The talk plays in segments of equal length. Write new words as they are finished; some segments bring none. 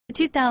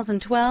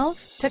2012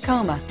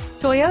 Tacoma.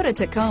 Toyota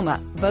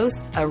Tacoma boasts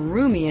a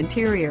roomy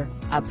interior,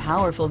 a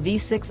powerful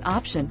V6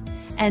 option,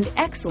 and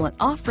excellent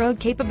off-road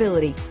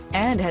capability,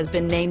 and has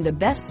been named the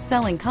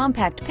best-selling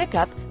compact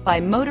pickup by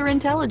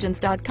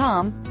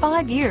MotorIntelligence.com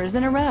 5 years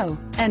in a row,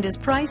 and is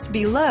priced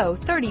below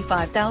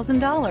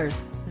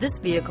 $35,000. This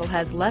vehicle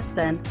has less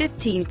than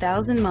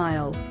 15,000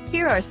 miles.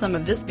 Here are some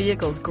of this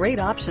vehicle's great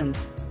options: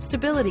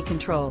 stability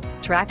control,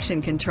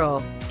 traction control,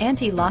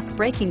 anti-lock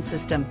braking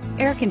system,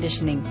 air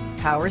conditioning,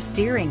 power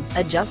steering,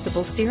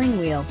 adjustable steering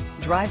wheel,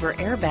 driver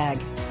airbag,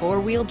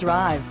 four-wheel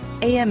drive,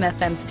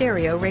 AM/FM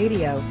stereo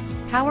radio,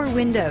 power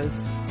windows,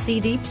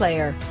 CD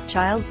player,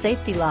 child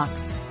safety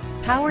locks,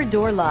 power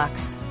door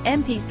locks,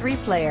 MP3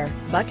 player,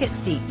 bucket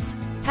seats,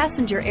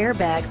 passenger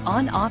airbag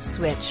on/off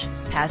switch,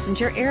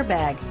 passenger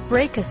airbag,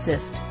 brake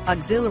assist,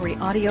 auxiliary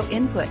audio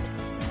input,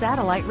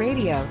 satellite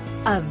radio.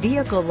 A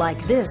vehicle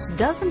like this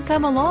doesn't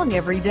come along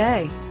every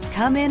day.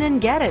 Come in and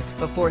get it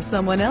before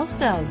someone else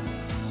does.